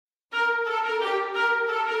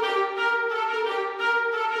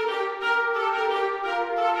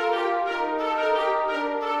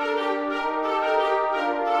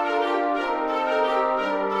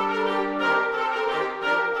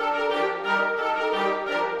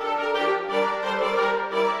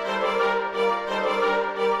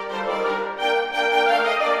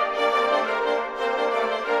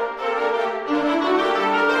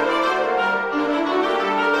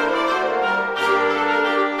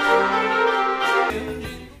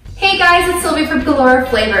guys, it's Sylvie from Galore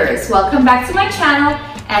Flavors. Welcome back to my channel,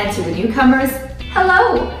 and to the newcomers,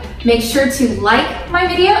 hello! Make sure to like my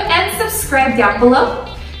video and subscribe down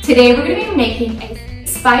below. Today we're going to be making a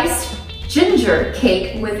spiced ginger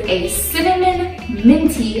cake with a cinnamon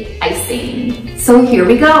minty icing. So here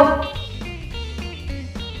we go.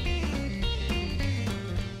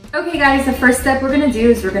 Okay guys, the first step we're going to do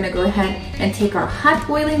is we're going to go ahead and take our hot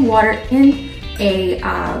boiling water in a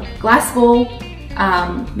glass bowl.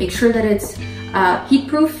 Make sure that it's heat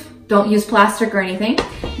proof. Don't use plastic or anything.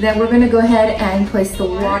 Then we're going to go ahead and place the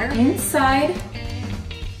water inside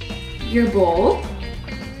your bowl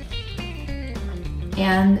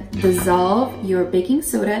and dissolve your baking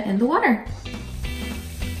soda in the water.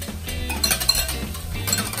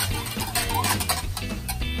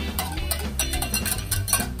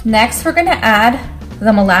 Next, we're going to add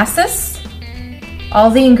the molasses.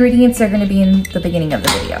 All the ingredients are going to be in the beginning of the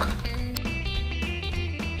video.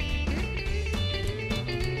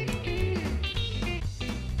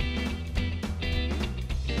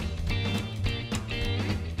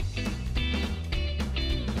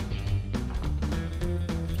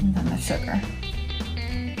 And then the sugar.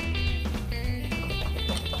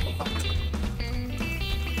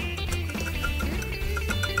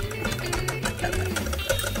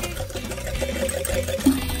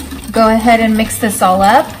 Go ahead and mix this all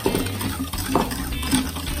up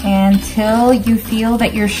until you feel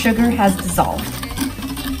that your sugar has dissolved.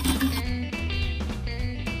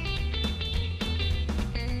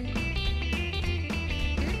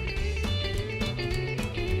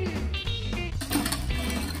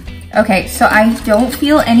 Okay, so I don't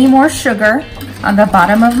feel any more sugar on the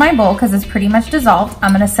bottom of my bowl because it's pretty much dissolved.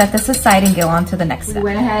 I'm gonna set this aside and go on to the next step. We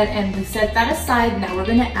went ahead and we set that aside. Now we're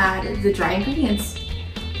gonna add the dry ingredients.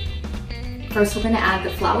 First, we're gonna add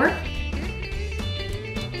the flour.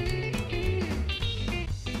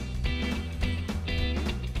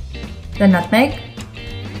 The nutmeg.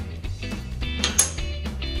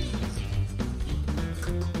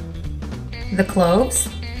 The cloves.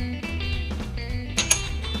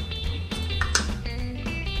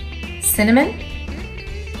 Cinnamon.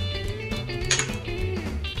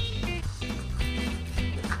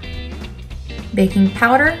 Baking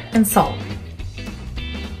powder and salt.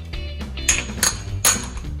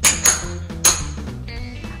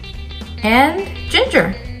 And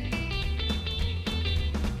ginger.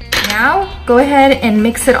 Now go ahead and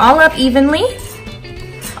mix it all up evenly,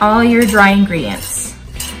 all your dry ingredients.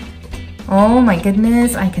 Oh my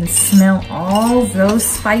goodness, I can smell all those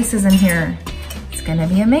spices in here. It's gonna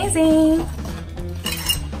be amazing.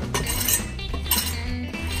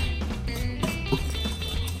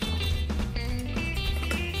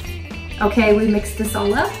 Okay, we mixed this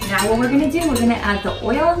all up. Now what we're gonna do, we're gonna add the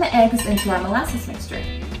oil and the eggs into our molasses mixture.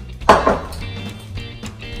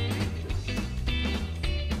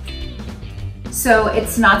 So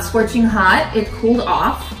it's not scorching hot, it cooled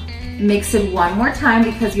off. Mix it one more time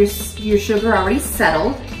because your sugar already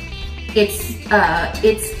settled.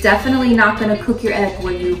 It's definitely not gonna cook your egg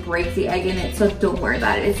when you break the egg in it, so don't worry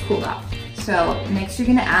about it, it's cooled off. So next you're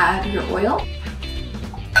gonna add your oil.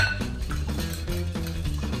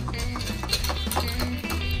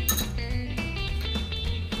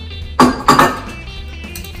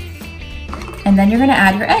 And then you're gonna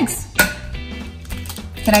add your eggs.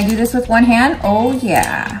 Can I do this with one hand? Oh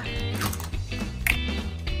yeah.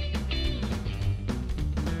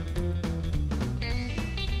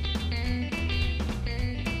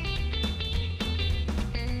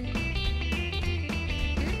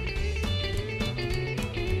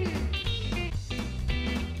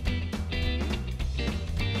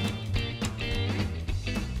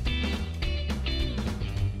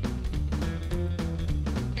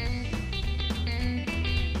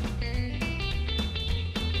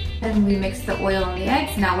 And we mix the oil and the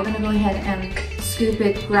eggs. Now we're gonna go ahead and scoop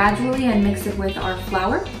it gradually and mix it with our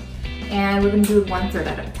flour. And we're gonna do it 1/3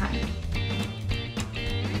 at a time.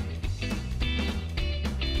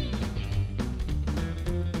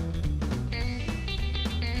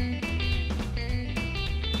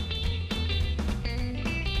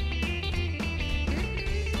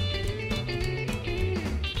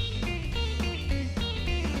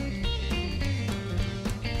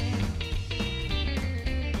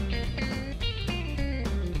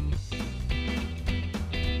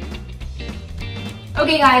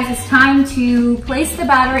 Okay guys, it's time to place the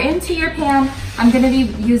batter into your pan. I'm gonna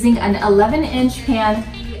be using an 11-inch pan.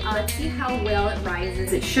 Let's see how well it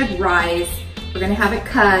rises. It should rise. We're gonna have it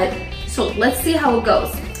cut. So let's see how it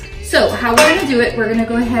goes. So how we're gonna do it, we're gonna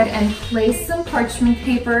go ahead and place some parchment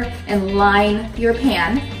paper and line your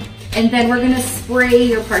pan. And then we're gonna spray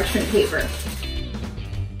your parchment paper.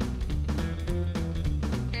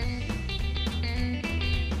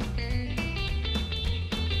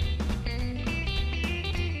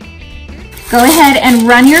 Go ahead and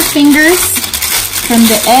run your fingers from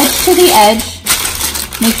the edge to the edge.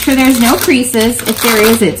 Make sure there's no creases. If there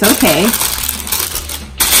is, it's okay.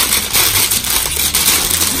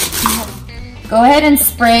 Go ahead and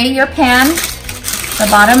spray your pan, the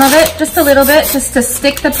bottom of it, just a little bit, just to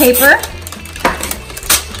stick the paper.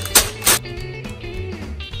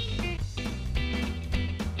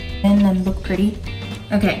 And then look pretty.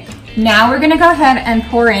 Okay, now we're gonna go ahead and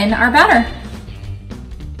pour in our batter.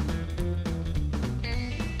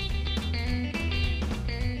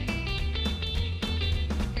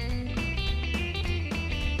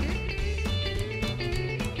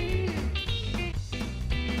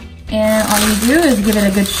 And all you do is give it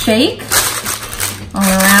a good shake all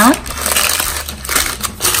around.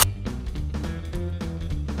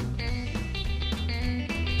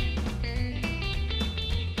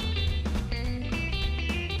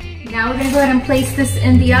 Now we're gonna go ahead and place this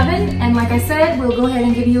in the oven. And like I said, we'll go ahead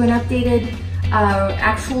and give you an updated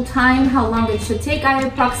actual time, how long it should take. I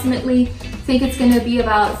approximately think it's gonna be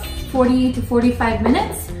about 40 to 45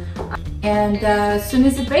 minutes. And as soon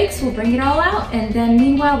as it bakes, we'll bring it all out. And then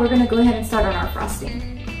meanwhile, we're gonna go ahead and start on our frosting.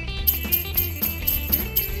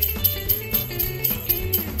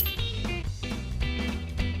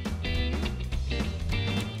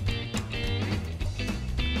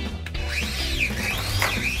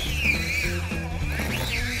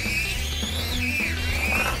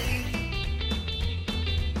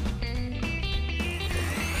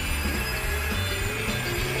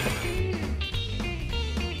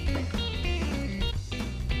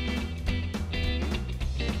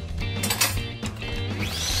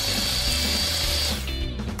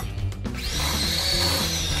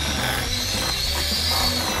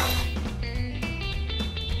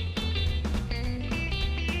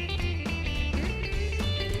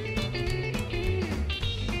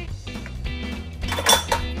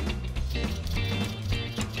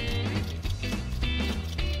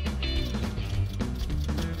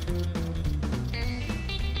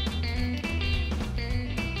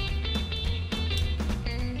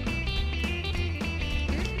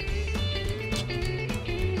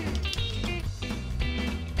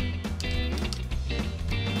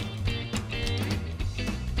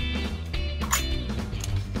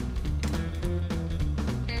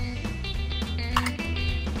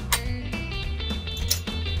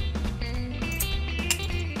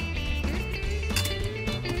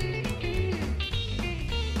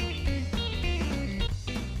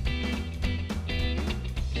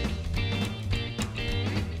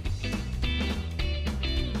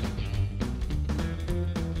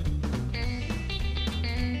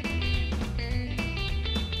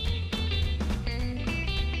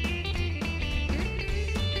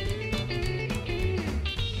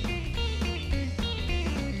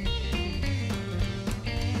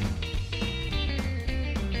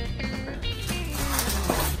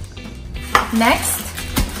 Next,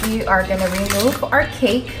 we are going to remove our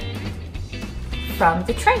cake from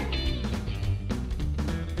the tray.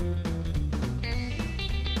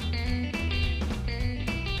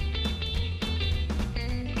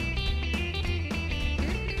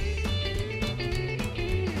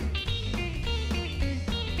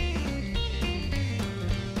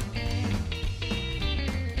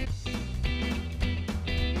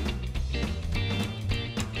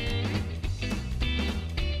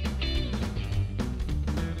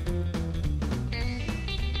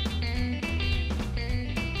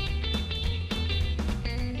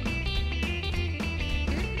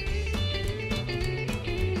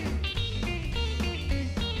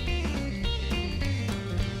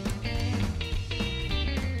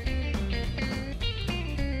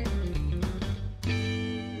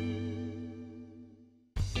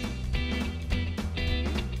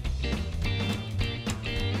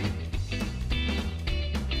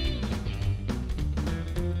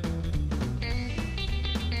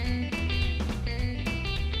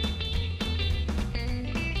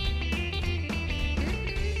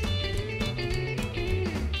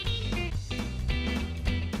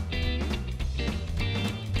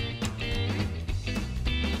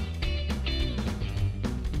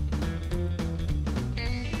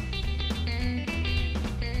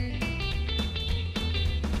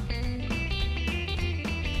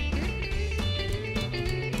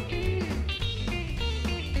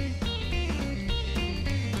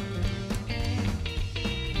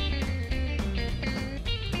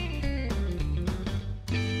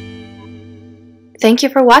 Thank you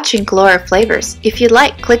for watching Galore Flavors. If you'd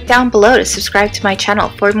like, click down below to subscribe to my channel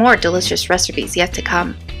for more delicious recipes yet to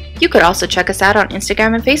come. You could also check us out on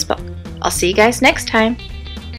Instagram and Facebook. I'll see you guys next time.